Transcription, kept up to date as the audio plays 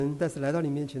但是来到你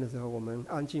面前的时候，我们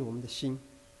安静我们的心。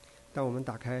当我们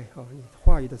打开你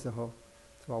话语的时候，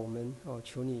是吧？我们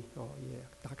求你也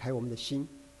打开我们的心，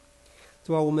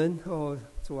是吧？我们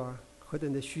是吧？何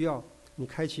等的需要你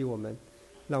开启我们，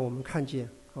让我们看见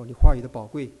你话语的宝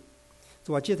贵，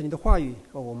是吧？借着你的话语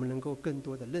我们能够更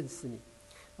多的认识你，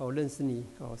认识你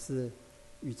是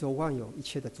宇宙万有一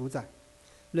切的主宰，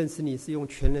认识你是用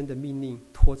全能的命令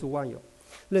托住万有，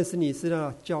认识你是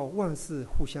让叫万事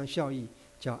互相效益，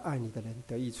叫爱你的人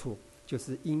得益处，就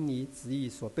是因你旨意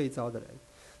所被召的人。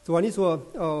主啊，你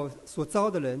所招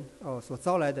的人所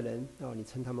招来的人你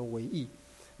称他们为义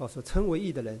所称为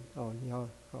义的人你要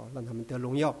让他们得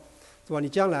荣耀。主啊，你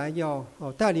将来要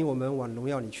带领我们往荣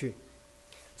耀里去。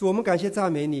主，我们感谢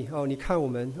赞美你你看我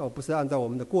们不是按照我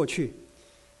们的过去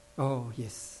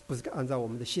yes 不是按照我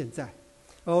们的现在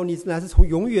你乃是从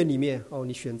永远里面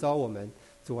你选召我们。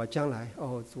主啊，将来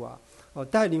主啊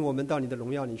带领我们到你的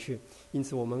荣耀里去。因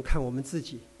此我们看我们自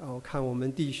己看我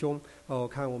们弟兄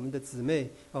看我们的姊妹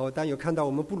当有看到我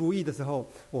们不如意的时候，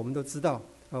我们都知道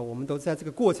我们都在这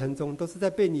个过程中，都是在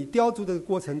被你雕琢的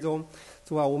过程中。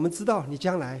主啊，我们知道你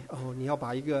将来你要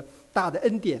把一个大的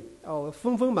恩典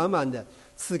丰丰满满的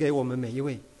赐给我们每一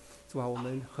位。主啊，我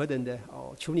们何等的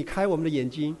求你开我们的眼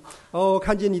睛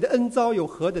看见你的恩召有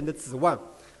何等的指望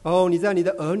你在你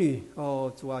的儿女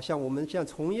主啊，像我们像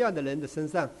同样的人的身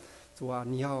上，主啊，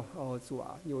你要主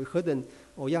啊，有何等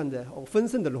样的丰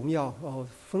盛的荣耀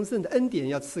丰盛的恩典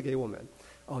要赐给我们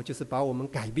就是把我们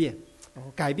改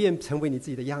变成为你自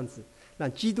己的样子，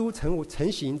让基督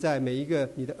成形在每一个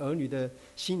你的儿女的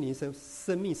心灵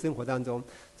生命生活当中。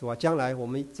主啊，将来我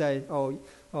们在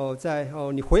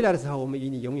你回来的时候，我们与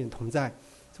你永远同在。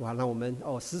主啊，让我们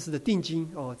时时的定睛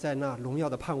在那荣耀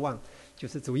的盼望，就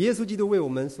是主耶稣基督为我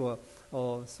们所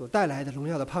带来的荣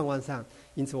耀的盼望上。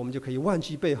因此我们就可以忘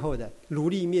记背后的，努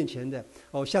力面前的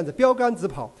向着标杆直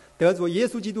跑，得着耶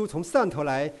稣基督从上头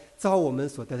来招我们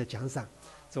所得的奖赏。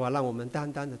主啊，让我们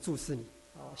单单的注视你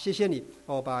谢谢你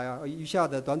把余下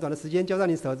的短短的时间交在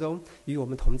你手中，与我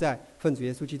们同在，奉主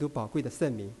耶稣基督宝贵的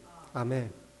圣名，阿们。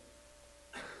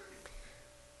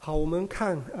好，我们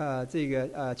看这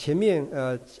个前面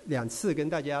2次跟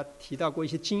大家提到过一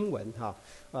些经文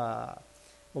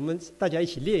我们大家一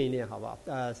起练一练好不好？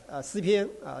诗篇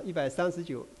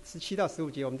139 17到15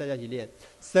节，我们大家一起练。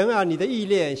神啊，你的意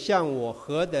念向我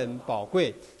何等宝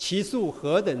贵，其数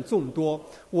何等众多，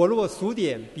我若数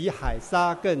点，比海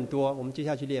沙更多。我们接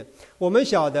下去练。我们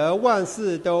晓得万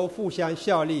事都互相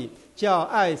效力，叫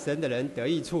爱神的人得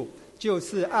益处，就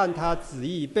是按他旨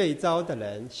意被召的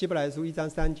人。希伯来书1章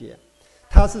3节。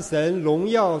他是神荣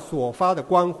耀所发的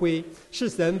光辉，是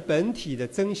神本体的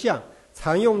真相，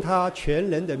常用他全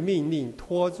能的命令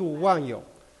托住万有。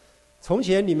从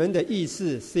前你们的意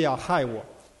思是要害我，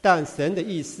但神的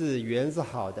意思原是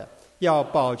好的，要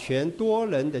保全多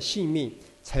人的性命，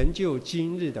成就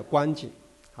今日的光景。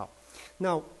好，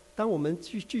那当我们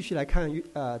继续来看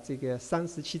这个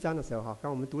37章的时候刚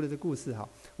我们读了这故事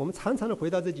我们常常的回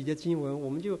到这几节经文，我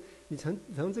们就你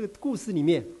从这个故事里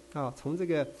面从这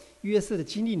个约瑟的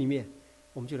经历里面，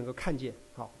我们就能够看见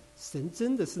神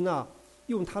真的是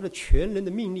用他的全能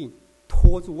的命令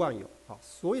托住万有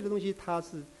所有的东西他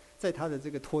是在他的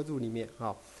这个托住里面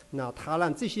那他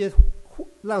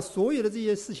让所有的这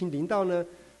些事情临到呢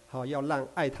要让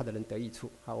爱他的人得益处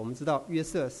我们知道约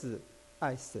瑟是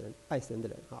爱神的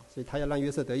人所以他要让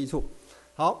约瑟得益处。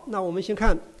好，那我们先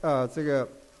看这个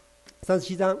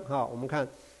37章我们看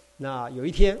那有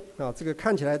一天这个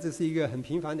看起来这是一个很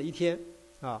平凡的一天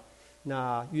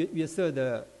那约瑟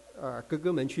的哥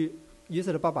哥们去，约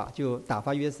瑟的爸爸就打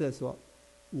发约瑟说，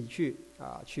你去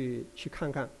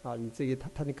看看你这个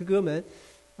他的哥哥们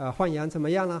换羊怎么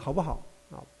样了，好不好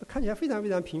看起来非常非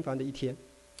常平凡的一天，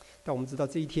但我们知道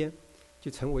这一天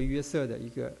就成为约瑟的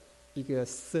一个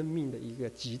生命的一个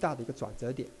极大的一个转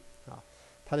折点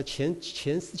他的前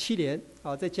17年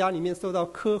在家里面受到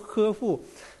呵护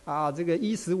这个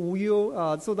衣食无忧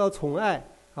受到宠爱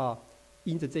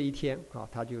因着这一天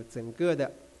他就整个的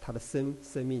他的生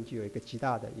命就有一个极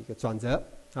大的一个转折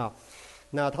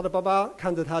那他的爸爸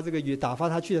看着他这个打发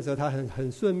他去的时候，他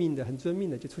很顺命的很遵命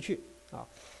的就出去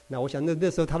那我想那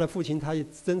时候他的父亲他也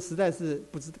实在是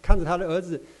不知看着他的儿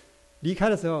子离开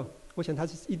的时候，我想他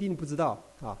一定不知道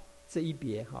这一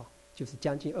别就是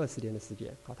将近20年的时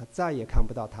间他再也看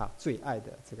不到他最爱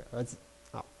的这个儿子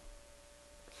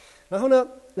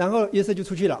然后约瑟就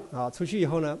出去了出去以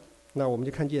后呢，那我们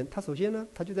就看见他首先呢，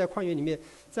他就在旷野里面，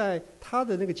在他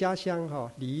的那个家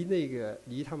乡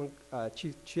离他们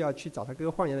需要去找他哥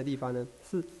哥换羊的地方呢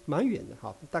是蛮远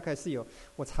的大概是有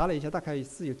我查了一下，大概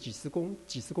是有几十公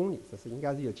里，这是应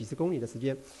该是有几十公里的时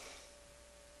间。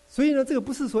所以呢，这个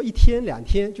不是说1天2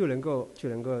天就能够，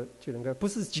不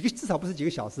是至少不是几个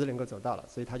小时能够走到了，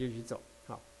所以他就去走。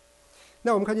好，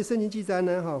那我们看见圣经记载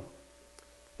呢，哈，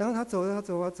然后他走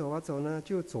呢，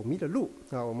就走迷了路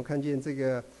啊。我们看见这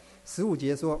个15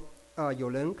节说啊，有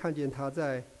人看见他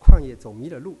在旷野走迷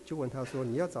了路，就问他说：“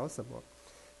你要找什么？”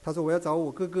他说：“我要找我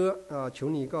哥哥啊，求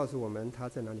你告诉我们他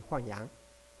在哪里放羊。”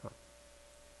啊，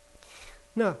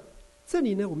那这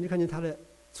里呢，我们就看见他的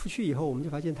出去以后，我们就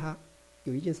发现他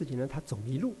有一件事情呢，他走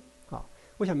迷路啊。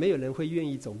我想没有人会愿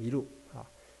意走迷路啊，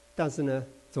但是呢，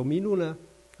走迷路呢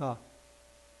啊，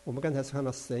我们刚才看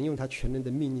到神用他全能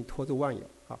的命令托住万有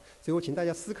啊，所以我请大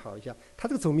家思考一下，他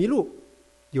这个走迷路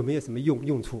有没有什么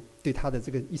用处？对他的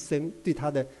这个一生，对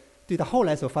他后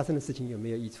来所发生的事情有没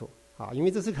有益处？啊，因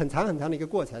为这是很长的一个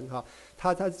过程哈。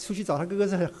他出去找他哥哥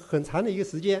是很长的一个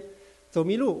时间，走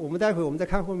迷路。我们待会我们在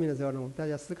看后面的时候呢，大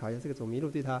家思考一下，这个走迷路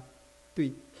对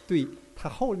他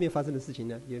后面发生的事情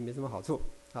呢，也没什么好处。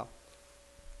好，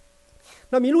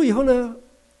那迷路以后呢，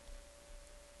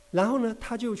然后呢，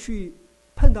他就去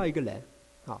碰到一个人，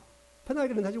啊，碰到一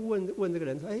个人，他就问这个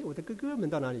人说：“哎，我的哥哥们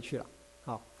到哪里去了？”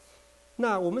好。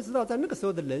那我们知道，在那个时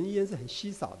候的人烟是很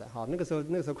稀少的，哈，那个时候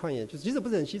旷野就是即使不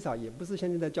是很稀少，也不是像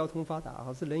现在交通发达，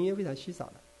哈，是人烟非常稀少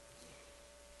的。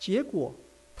结果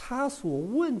他所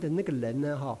问的那个人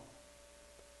呢，哈，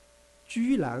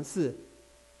居然是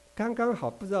刚刚好，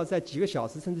不知道在几个小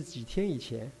时甚至几天以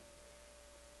前，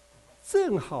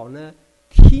正好呢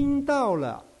听到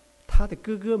了他的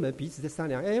哥哥们彼此在商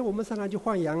量，哎，我们上来就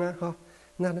换羊啊，哈，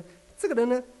那呢这个人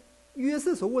呢？约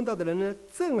瑟所问到的人呢，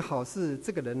正好是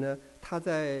这个人呢，他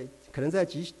可能在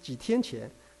几天前，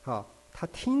他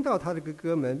听到他的哥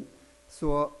哥们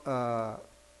说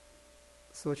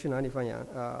去哪里放羊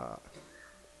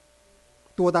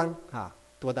多当，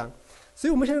所以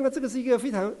我们想想看，这个是一个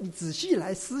非常，你仔细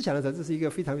来思想的时候，这是一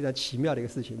个非常非常奇妙的一个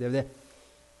事情，对不对？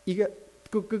一个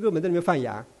哥哥们在那边放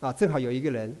羊啊，正好有一个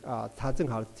人啊，他正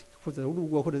好或者路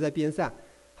过或者在边上，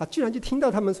他居然就听到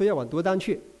他们说要往多当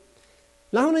去。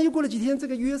然后呢，又过了几天，这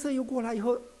个约瑟又过来以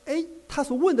后，哎，他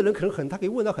所问的人他可以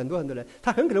问到很多很多人，他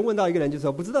很可能问到一个人，就是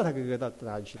说不知道他哥哥到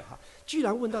哪里去了哈，居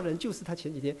然问到的人就是他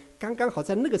前几天刚刚好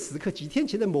在那个时刻，几天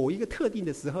前的某一个特定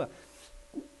的时候，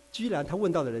居然他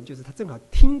问到的人就是他正好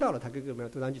听到了他哥哥没有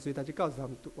多当去，所以他就告诉他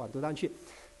们往多当去，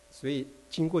所以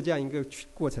经过这样一个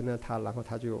过程呢，然后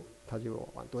他就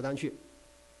往多当去，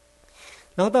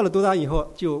然后到了多当以后，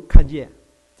就看见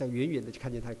在远远的就看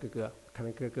见他哥哥。看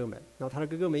到哥哥们，然后他的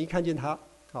哥哥们一看见他，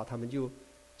他们就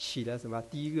起了什么？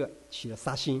第一个起了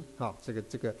杀心啊！这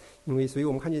个，因为所以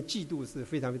我们看见嫉妒是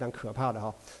非常非常可怕的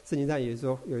哈。圣经上也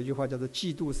说有一句话叫做“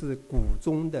嫉妒是骨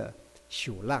中的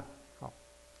朽烂”。好，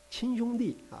亲兄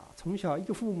弟啊，从小一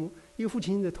个父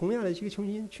亲的同样的一个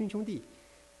亲兄弟，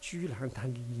居然他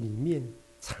里面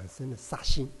产生了杀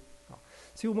心啊！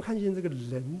所以我们看见这个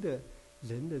人的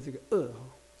这个恶哈，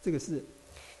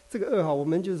这个恶哈，我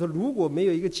们就是说，如果没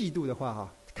有一个嫉妒的话哈，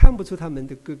看不出他们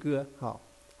的哥哥哈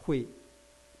会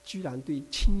居然对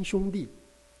亲兄弟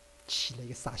起了一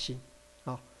个杀心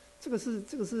啊，这个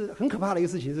是很可怕的一个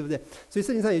事情，是不是？所以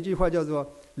圣经上有一句话叫做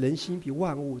“人心比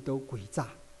万物都诡诈，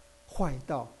坏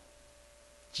到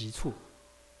极处，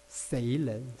谁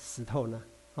能识透呢？”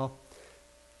好，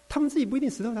他们自己不一定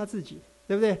识透他自己，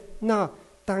对不对？那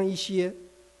当一些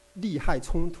利害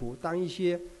冲突，当一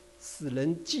些使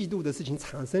人嫉妒的事情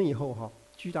产生以后，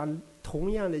居然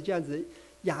同样的这样子，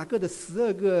雅各的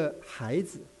12个孩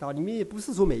子里面也不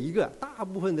是说每一个，大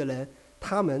部分的人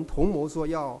他们同谋说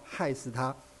要害死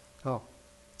他，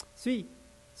所以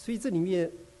这里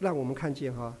面让我们看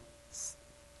见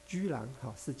居然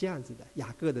是这样子的，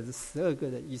雅各的这12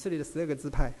个的以色列的12个支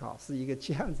派是一个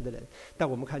这样子的人，但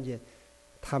我们看见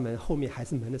他们后面还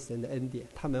是蒙了神的恩典，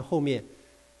他们后面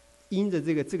因着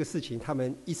这个事情，他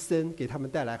们一生给他们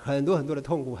带来很多很多的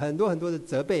痛苦，很多很多的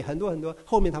责备，很多很多，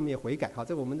后面他们也悔改。好，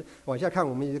这个我们往下看，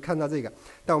我们也看到这个。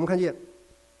但我们看见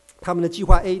他们的计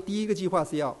划 A， 第一个计划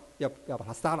是要把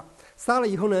他杀了，杀了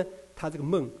以后呢，他这个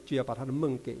梦就要把他的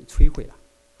梦给摧毁了。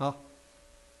好，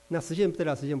那实现得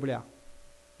了，实现不了，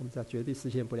我们知道绝对实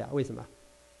现不了。为什么？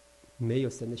没有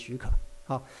神的许可。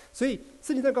好，所以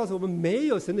圣经上告诉我们，没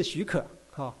有神的许可，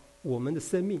我们的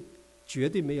生命绝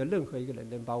对没有任何一个人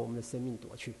能把我们的生命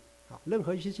夺去。好，任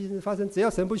何一些事情发生，只要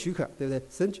神不许可，对不对？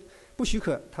神不许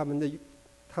可，他们的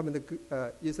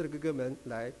约瑟的哥哥们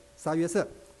来杀约瑟，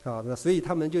那所以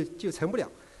他们就成不了。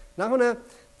然后呢，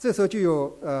这时候就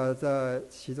有在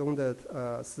其中的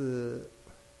是，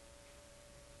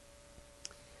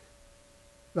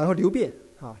然后刘辩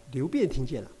听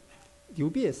见了，刘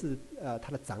辩是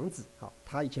他的长子，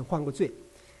他以前犯过罪，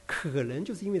可能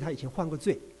就是因为他以前犯过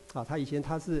罪。他以前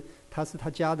他是他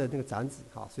家的那个长子，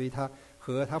所以他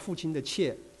和他父亲的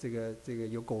妾这个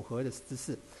有苟合的之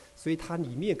事，所以他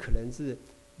里面可能是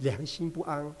良心不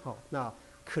安，好，那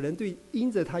可能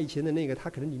因着他以前的那个，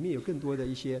他可能里面有更多的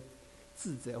一些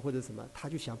自责或者什么，他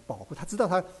就想保护他，知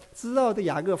道的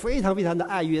雅各非常非常的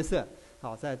爱约瑟，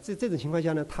好，在这种情况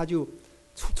下呢，他就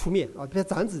出面啊，比如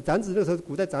长子那个时候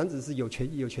古代长子是有权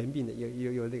柄的，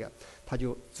有那个，他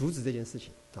就阻止这件事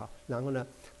情啊，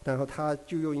然后他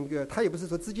就用一个，他也不是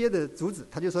说直接的阻止，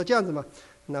他就说这样子嘛，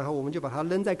然后我们就把他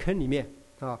扔在坑里面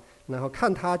啊，然后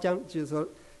看他就是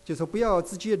说不要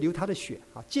直接流他的血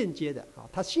啊，间接的啊，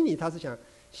他心里他是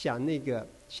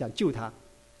想救他，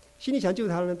心里想救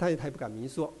他呢，他也不敢明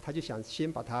说，他就想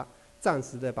先把他暂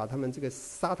时的把他们这个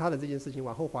杀他的这件事情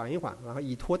往后缓一缓，然后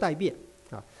以拖待变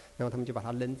啊，然后他们就把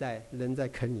他扔在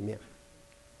坑里面。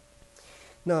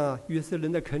那约瑟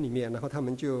扔在坑里面，然后他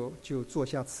们就坐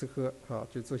下吃喝啊，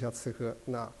就坐下吃喝。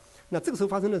那这个时候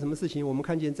发生了什么事情？我们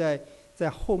看见在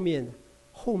后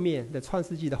面的创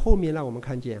世纪的后面，让我们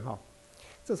看见哈，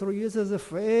这时候约瑟是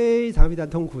非常非常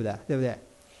痛苦的，对不对？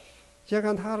想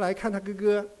想他来看他哥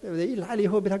哥，对不对？一来了以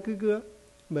后被他哥哥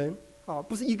们啊，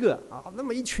不是一个啊，那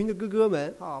么一群的哥哥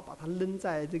们啊，把他扔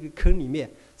在这个坑里面，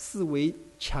视为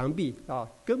墙壁啊，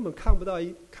根本看不到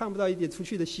一点出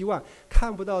去的希望，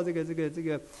看不到这个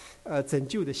拯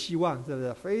救的希望，是不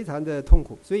是非常的痛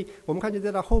苦？所以我们看见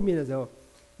在他后面的时候，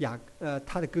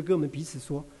他的哥哥们彼此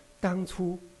说，当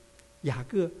初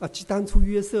当初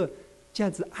约瑟这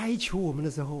样子哀求我们的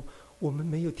时候，我们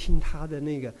没有听他的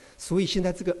那个，所以现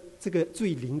在这个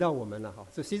罪临到我们了哈。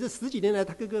所以这10几年来，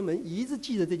他哥哥们一直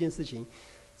记着这件事情，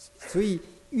所以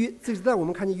这让我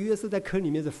们看见约瑟在坑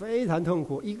里面是非常痛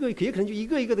苦，也可能就一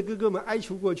个一个的哥哥们哀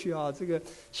求过去啊，这个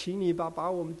请你把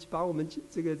我们把我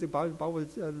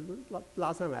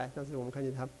拉上来，但是我们看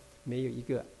见他没有一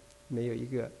个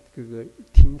哥哥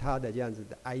听他的这样子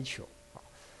的哀求啊，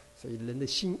所以人的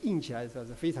心硬起来的时候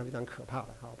是非常非常可怕的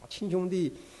啊，把亲兄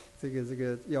弟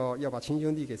要把亲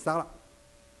兄弟给杀了。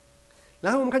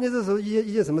然后我们看见这时候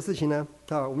一件什么事情呢？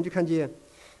啊，我们就看见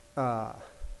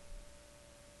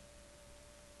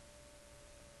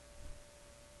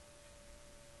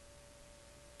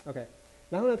OK，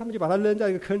 然后呢，他们就把他扔在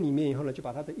一个坑里面以后呢，就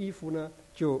把他的衣服呢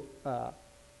就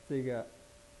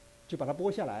把它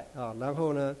剥下来啊，然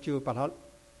后呢就把它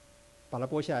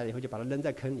剥下来以后就把它扔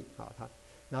在坑里啊，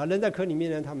然后扔在坑里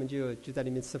面呢，他们就在那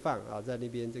边吃饭啊，在那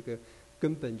边这个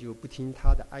根本就不听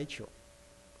他的哀求。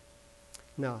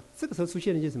那这个时候出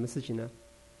现了一件什么事情呢？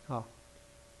啊，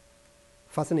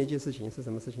发生了一件事情是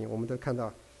什么事情？我们都看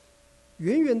到，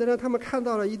远远的呢，他们看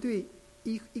到了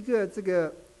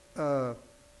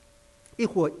一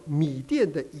伙米甸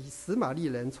的以实玛利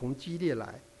人从基列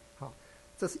来，好，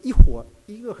这是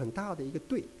一个很大的一个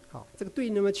队，好，这个队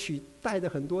那么带着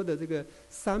很多的这个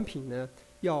商品呢，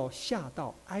要下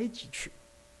到埃及去，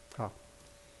好。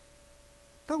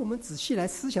当我们仔细来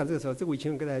思想这个时候，这我以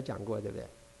前跟大家讲过，对不对？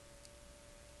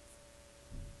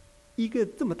一个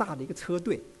这么大的一个车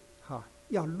队，哈，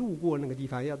要路过那个地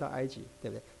方，要到埃及，对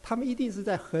不对？他们一定是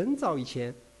在很早以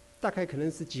前，大概可能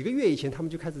是几个月以前，他们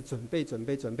就开始准备。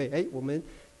哎，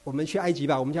我们去埃及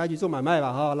吧，我们去埃及做买卖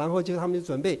吧，哈。然后他们就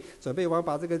准备完，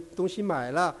把这个东西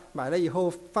买了以后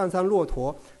放上骆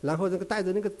驼，然后带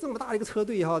着那个这么大的一个车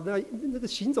队哈，那个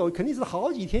行走肯定是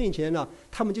好几天以前了，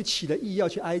他们就起了意要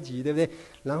去埃及，对不对？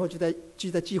然后就在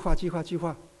计划，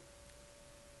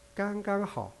刚刚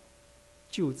好。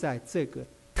就在这个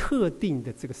特定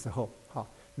的这个时候，好，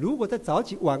如果再早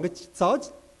几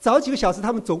个小时，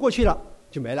他们走过去了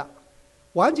就没了；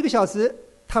晚几个小时，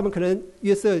他们可能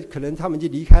约瑟他们就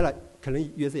离开了，可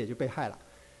能约瑟也就被害了。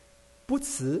不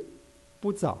迟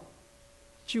不早，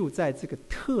就在这个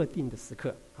特定的时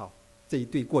刻，好，这一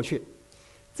队过去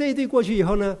以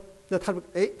后呢，那他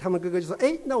们哥哥就说：“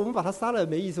哎，那我们把他杀了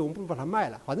没意思，我们不如把他卖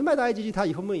了，反正卖到埃及去，他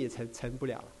以后梦也成不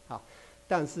了了。”好，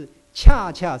但是恰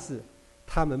恰是。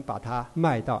他们把他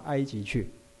卖到埃及去，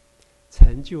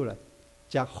成就了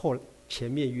前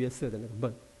面约瑟的那个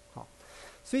梦。好，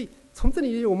所以从这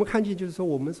里我们看见，就是说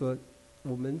我们所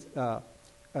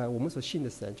信的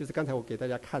神，就是刚才我给大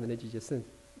家看的那几节圣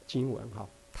经文哈，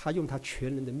他用他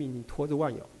全能的命令托着万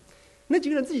有。那几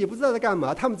个人自己也不知道在干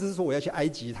嘛，他们只是说我要去埃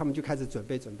及，他们就开始准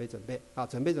备啊，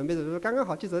准备刚刚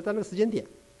好就走到那个时间点。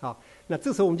好，那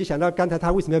这时候我们就想到刚才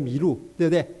他为什么要迷路，对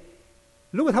不对？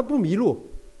如果他不迷路，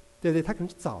对不对？他可能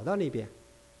找到那边，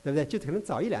对不对？就可能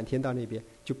早1-2天到那边，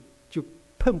就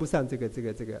碰不上这个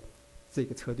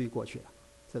车队过去了，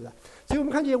是不是？所以我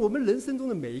们看见我们人生中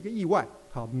的每一个意外，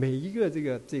好，每一个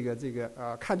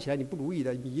看起来你不如意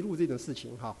的迷路这种事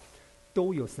情，哈，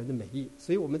都有神的美意。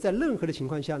所以我们在任何的情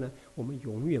况下呢，我们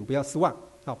永远不要失望。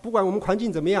好，不管我们环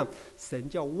境怎么样，神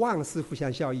叫万事互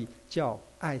相效益，叫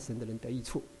爱神的人得益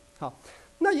处。好，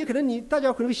那也可能大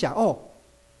家可能会想，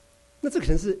那这可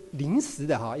能是临时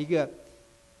的一个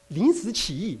临时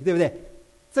起意，对不对？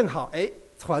正好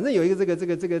反正有一个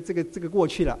这个过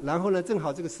去了，然后呢，正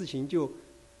好这个事情就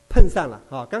碰上了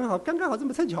刚好这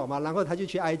么凑巧嘛，然后他就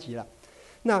去埃及了，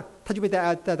那他就被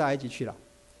带到埃及去了。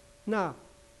那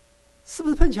是不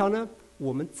是碰巧呢？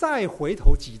我们再回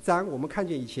头几章，我们看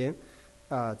见以前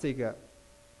这个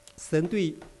神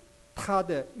对他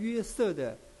的约瑟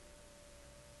的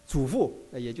祖父，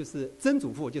也就是曾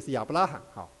祖父，就是亚伯拉罕。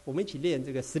好，我们一起练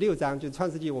这个16章，就是创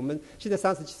世纪。我们现在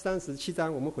37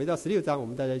章，我们回到16章，我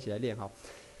们大家一起来练。好，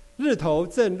日头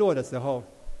正落的时候，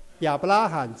亚伯拉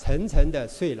罕沉沉的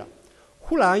睡了。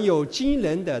忽然有惊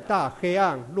人的大黑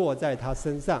暗落在他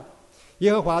身上。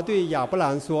耶和华对亚伯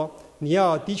兰说：“你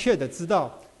要的确的知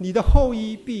道，你的后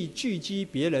裔必聚集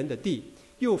别人的地，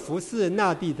又服侍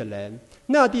那地的人。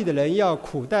那地的人要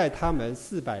苦待他们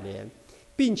400年。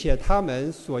并且他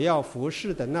们所要服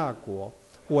侍的那国，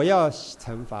我要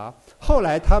惩罚。后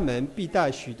来他们必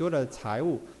带许多的财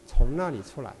物从那里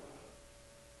出来。”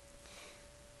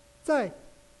在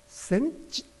神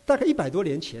大概100多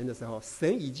年前的时候，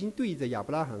神已经对着亚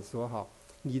伯拉罕说：“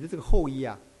你的这个后裔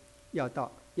要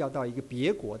到一个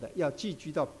别国的，要寄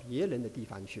居到别人的地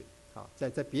方去。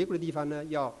在别国的地方呢，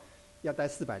要待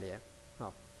400年。”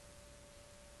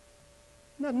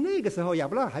那个时候亚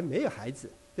伯拉罕还没有孩子，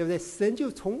对不对？神就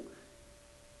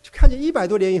看见100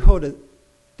多年以后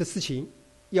的事情，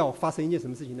要发生一件什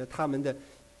么事情呢？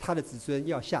他的子孙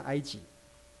要下埃及。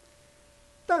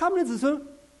但他们的子孙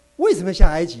为什么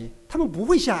下埃及？他们不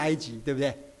会下埃及，对不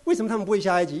对？为什么他们不会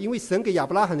下埃及？因为神给亚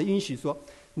伯拉罕的允许说：“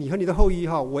你和你的后裔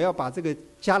我要把这个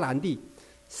迦南地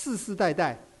世世代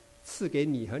代赐给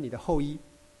你和你的后裔。”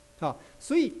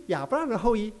所以亚伯拉罕的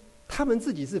后裔，他们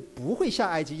自己是不会下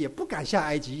埃及，也不敢下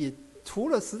埃及，也除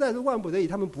了实在是万不得已，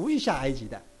他们不会下埃及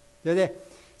的，对不对？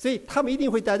所以他们一定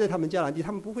会待在他们迦南地，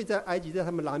他们不会在埃及，在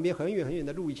他们南边很远很远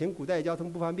的路，以前古代交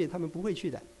通不方便，他们不会去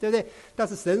的，对不对？但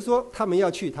是神说他们要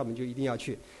去，他们就一定要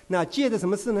去。那借着什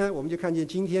么事呢？我们就看见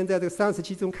今天在这个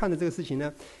37中看的这个事情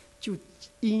呢，就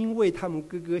因为他们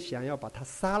哥哥想要把他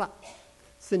杀了。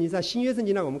圣经上新约圣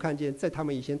经让我们看见，在他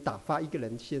们以前打发一个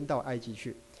人先到埃及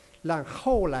去，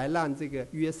后来让这个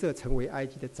约瑟成为埃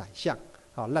及的宰相，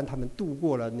让他们度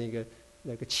过了那个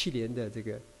7年的这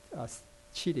个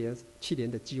7年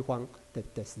的饥荒的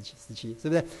时期，是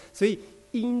不是？所以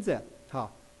因着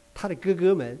他的哥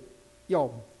哥们要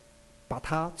把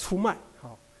他出卖，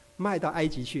卖到埃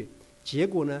及去，结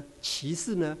果呢，其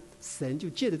次呢，神就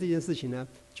借着这件事情呢，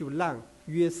就让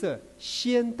约瑟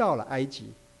先到了埃及，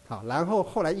然后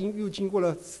后来又经过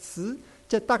了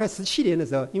在大概17年的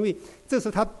时候，因为这时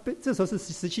候是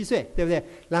17岁，对不对？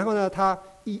然后呢，他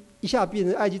一下变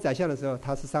成埃及宰相的时候，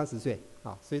他是30岁。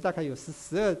所以大概有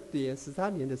12年、13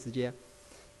年的时间。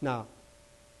那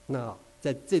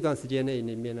在这段时间内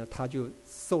里面呢，他就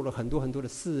受了很多很多的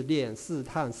试炼、试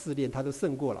炼，他都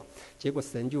胜过了。结果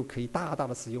神就可以大大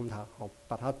的使用他，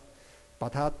把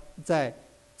他在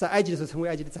埃及的时候成为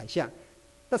埃及的宰相。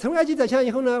那成为埃及宰相以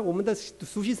后呢，我们的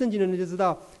熟悉圣经的人就知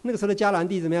道，那个时候的迦南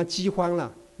地怎么样？饥荒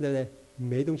了，对不对？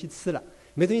没东西吃了，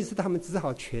他们只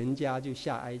好全家就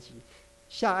下埃及。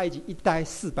下埃及一待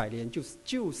400年，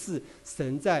就是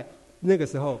神在那个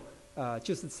时候，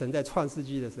就是神在创世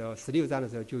纪的时候16章的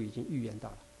时候就已经预言到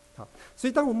了。所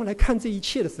以当我们来看这一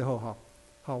切的时候，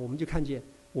我们就看见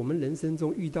我们人生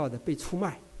中遇到的被出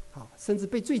卖，甚至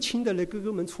被最亲的哥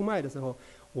哥们出卖的时候，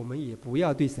我们也不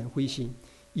要对神灰心，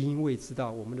因为知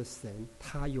道我们的神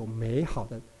他有美好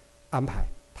的安排，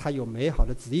他有美好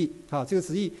的旨意。这个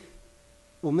旨意。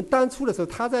我们当初的时候，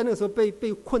他在那个时候被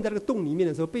困在那个洞里面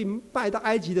的时候，被卖到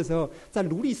埃及的时候，在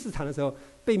奴隶市场的时候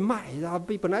被卖，然后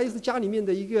本来是家里面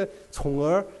的一个宠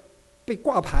儿，被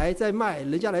挂牌在卖，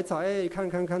人家来找，看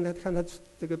他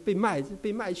这个被卖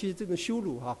去这种羞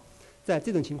辱在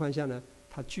这种情况下呢，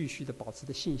他继续的保持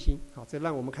着信心。这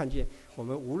让我们看见，我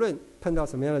们无论碰到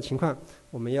什么样的情况，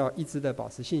我们要一直的保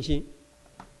持信心。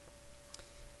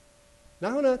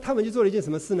然后呢，他们就做了一件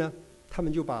什么事呢？他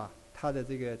们就把他的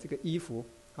这个衣服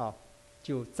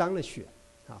就沾了血，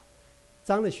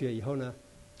沾了血以后呢，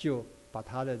就把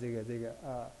他的这个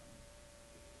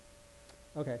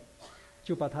OK，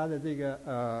 就把他的这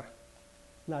个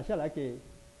拿下来给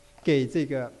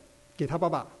他爸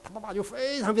爸，他爸爸就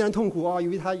非常非常痛苦以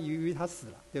为他死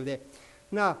了，对不对？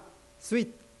那所以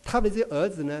他的这些儿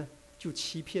子呢，就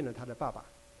欺骗了他的爸爸。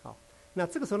那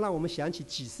这个时候让我们想起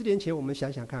几十年前，我们想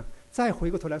想看，再回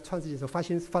过头来创世纪的时候发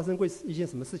生过一些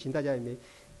什么事情，大家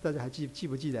还记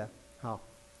不记得？好，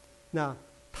那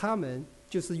他们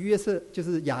就是约瑟，就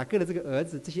是雅各的这个儿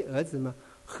子，这些儿子们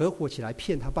合伙起来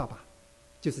骗他爸爸，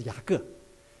就是雅各。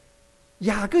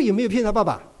雅各有没有骗他爸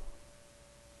爸？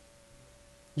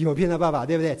有骗他爸爸，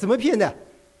对不对？怎么骗的？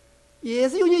也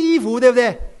是用件衣服，对不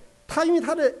对？他因为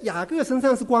他的雅各身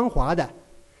上是光滑的，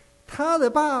他的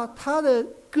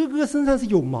哥哥身上是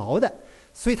有毛的，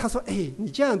所以他说：“哎，你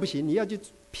这样不行，你要去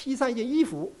披上一件衣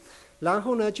服，然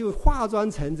后呢，就化妆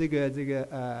成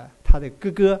他的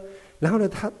哥哥，然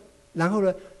后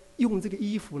呢，用这个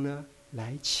衣服呢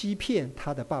来欺骗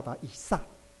他的爸爸以撒，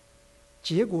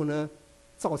结果呢，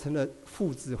造成了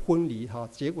父子分离哈。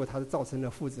结果他是造成了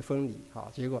父子分离哈。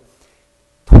结果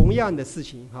同样的事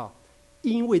情哈，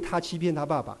因为他欺骗他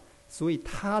爸爸，所以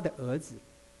他的儿子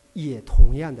也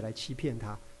同样的来欺骗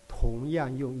他，同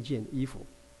样用一件衣服，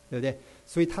对不对？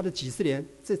所以他的几十年，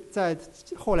在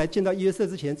后来见到约瑟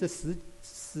之前，这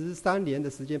13年的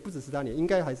时间，不止13年，应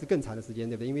该还是更长的时间，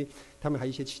对不对？因为他们还有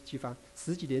一些地方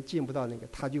10几年见不到那个，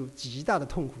他就极大的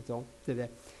痛苦中，对不对？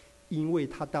因为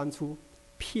他当初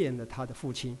骗了他的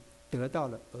父亲，得到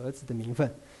了儿子的名分，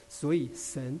所以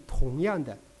神同样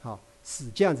的使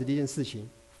这样子的一件事情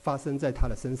发生在他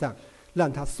的身上，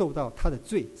让他受到他的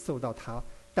罪，受到他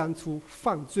当初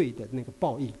犯罪的那个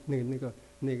报应，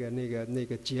那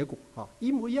个结果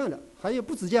一模一样的。还有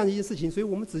不止这样的一件事情，所以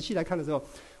我们仔细来看的时候，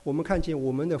我们看见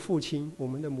我们的父亲、我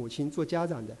们的母亲做家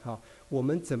长的我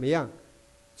们怎么样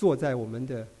做在我们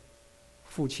的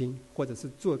父亲，或者是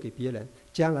做给别人，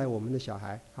将来我们的小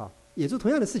孩也做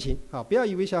同样的事情不要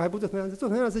以为小孩不做同样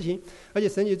的事情，而且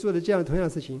神也做了这样的同样的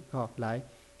事情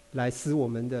来使我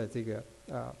们的这个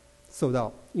受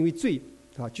到，因为罪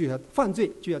就要犯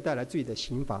罪，就要带来罪的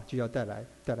刑罚，就要带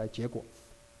来结果。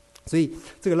所以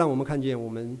这个让我们看见，我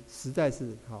们实在是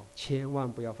千万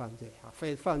不要犯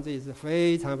罪犯罪是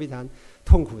非常非常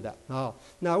痛苦的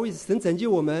那为神拯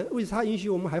救我们，为什么他允许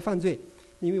我们还犯罪？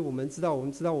因为我们知道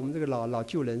我们这个老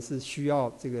旧人是需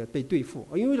要这个被对付，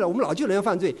因为我们老旧人要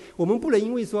犯罪，我们不能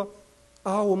因为说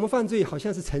我们犯罪好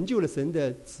像是成就了神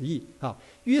的旨意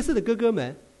约瑟的哥哥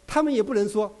们，他们也不能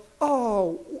说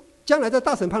将来在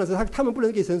大审判的时候，他们不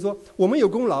能给神说我们有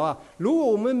功劳如果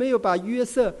我们没有把约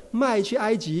瑟卖去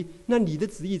埃及，那你的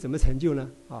旨意怎么成就呢？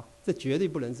这绝对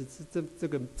不能是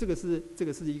这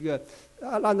个是一个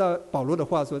按照保罗的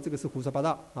话说，这个是胡说八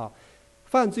道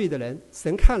犯罪的人，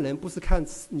神看人不是看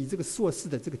你这个做事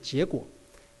的这个结果，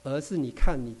而是你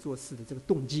看你做事的这个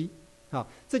动机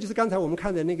这就是刚才我们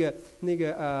看的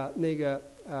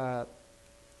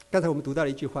刚才我们读到了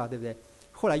一句话，对不对？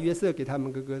后来约瑟给他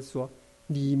们哥哥说，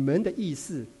你们的意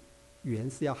思原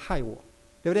是要害我，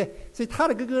对不对？所以他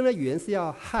的哥哥呢，原是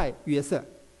要害约瑟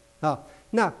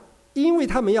那因为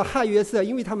他们要害约瑟，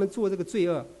因为他们做这个罪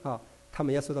恶他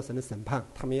们要受到神的审判，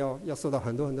他们要受到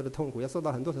很多很多的痛苦，要受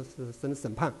到很多神的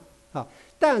审判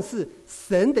但是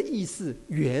神的意思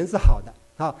原是好的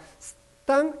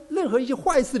当任何一些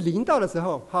坏事临到的时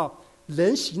候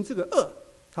人行这个恶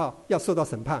要受到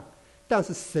审判，但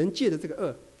是神借的这个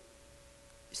恶，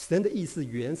神的意思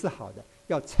原是好的，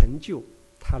要成就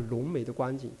他荣美的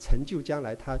光景，成就将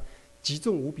来他极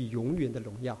重无比永远的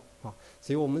荣耀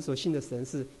所以我们所信的神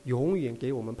是永远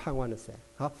给我们盼望的神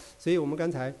所以我们刚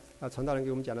才传道人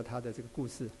给我们讲了他的这个故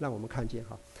事，让我们看见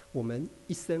我们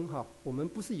一生我们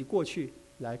不是以过去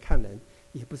来看人，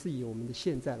也不是以我们的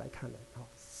现在来看人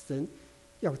神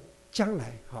要将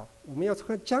来我们要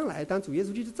看将来，当主耶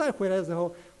稣基督再回来的时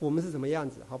候，我们是什么样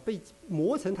子被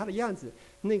磨成他的样子，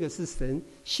那个是神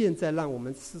现在让我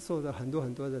们受到很多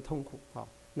很多的痛苦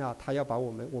那他要把我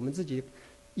们自己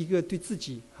一个对自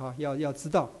己要知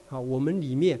道我们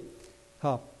里面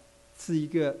是一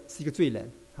个罪人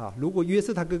如果约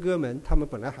瑟他哥哥们，他们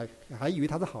本来还以为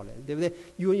他是好人，对不对？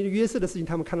因为约瑟的事情，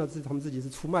他们看到他们自己是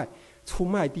出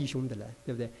卖弟兄的人，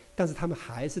对不对？但是他们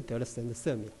还是得了神的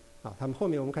赦免他们后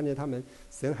面我们看见他们，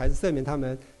神还是赦免他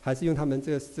们，还是用他们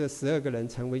这12个人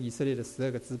成为以色列的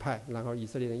12个支派，然后以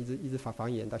色列人一直繁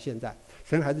衍到现在。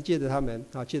神还是借着他们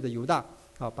借着犹大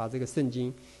把这个圣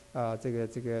经这个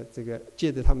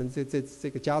借着他们这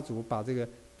个家族把这个，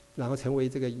然后成为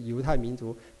这个犹太民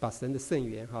族，把神的圣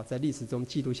言在历史中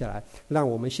记录下来，让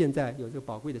我们现在有这个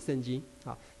宝贵的圣经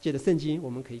借着圣经，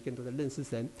我们可以更多的认识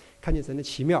神，看见神的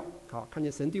奇妙看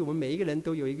见神对我们每一个人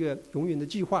都有一个永远的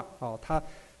计划他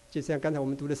就像刚才我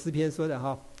们读的诗篇说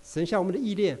的神向我们的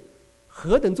意念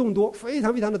何等众多，非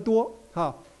常非常的多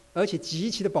而且极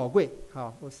其的宝贵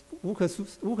无可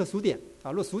数点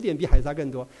若数点比海沙更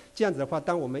多。这样子的话，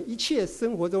当我们一切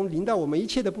生活中临到我们一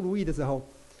切的不如意的时候，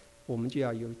我们就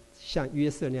要有像约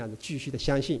瑟那样的继续的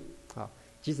相信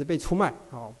即使被出卖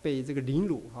被这个凌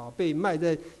辱被卖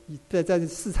在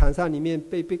市场上里面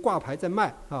被挂牌在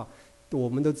卖我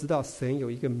们都知道神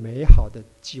有一个美好的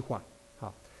计划。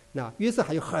好，那约瑟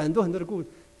还有很多很多的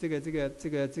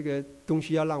这个东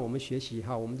西要让我们学习。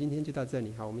好，我们今天就到这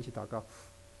里。好，我们一起祷告。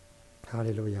哈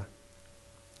利路亚。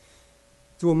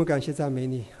主，我们感谢赞美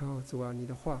你。好，主啊，你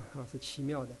的话是奇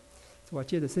妙的。主啊，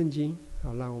借着圣经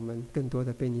让我们更多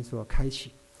的被你所开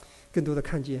启，更多的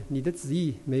看见你的旨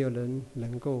意，没有人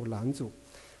能够拦阻。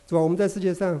主啊，我们在世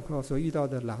界上所遇到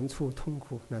的难处、痛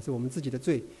苦，乃是我们自己的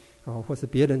罪或是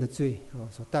别人的罪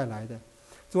所带来的。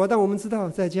主啊，但我们知道，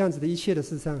在这样子的一切的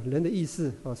事上，人的意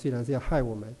思虽然是要害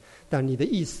我们，但你的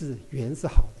意思原是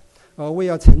好的。为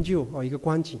要成就一个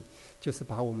光景，就是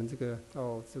把我们这个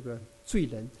罪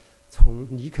人从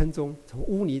泥坑中、从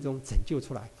污泥中拯救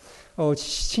出来，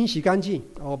清洗干净，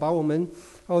把我们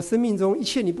生命中一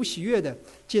切你不喜悦的，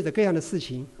借着各样的事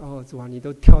情，主啊，你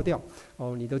都挑掉，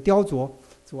你都雕琢，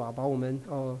主啊，把我们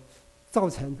造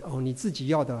成你自己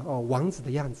要的王子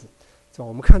的样子。主啊，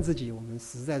我们看自己，我们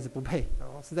实在是不配，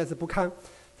实在是不堪，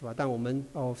是吧？但我们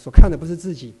所看的不是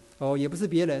自己，也不是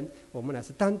别人，我们乃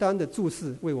是单单的注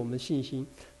视为我们信心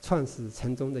创始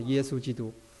成终的耶稣基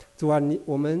督。主啊，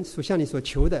我们所向你所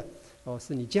求的，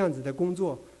是你这样子的工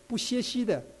作，不歇息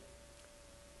的，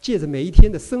借着每一天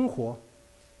的生活，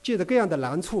借着各样的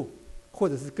难处，或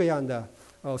者是各样的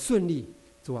顺利，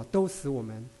主啊，都使我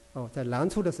们在难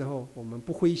处的时候，我们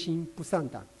不灰心不丧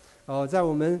胆。在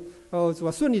我们主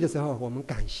啊顺利的时候，我们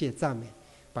感谢赞美，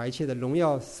把一切的荣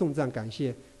耀颂赞感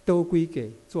谢都归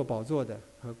给做宝座的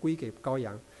和归给羔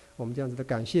羊。我们这样子的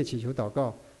感谢祈求祷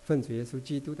告，奉主耶稣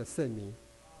基督的圣名，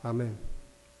阿们。